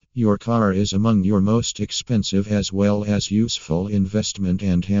Your car is among your most expensive as well as useful investment,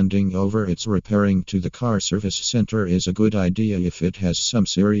 and handing over its repairing to the car service center is a good idea if it has some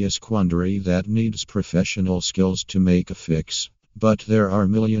serious quandary that needs professional skills to make a fix. But there are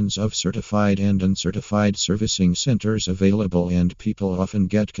millions of certified and uncertified servicing centers available, and people often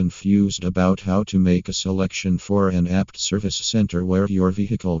get confused about how to make a selection for an apt service center where your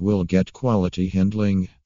vehicle will get quality handling.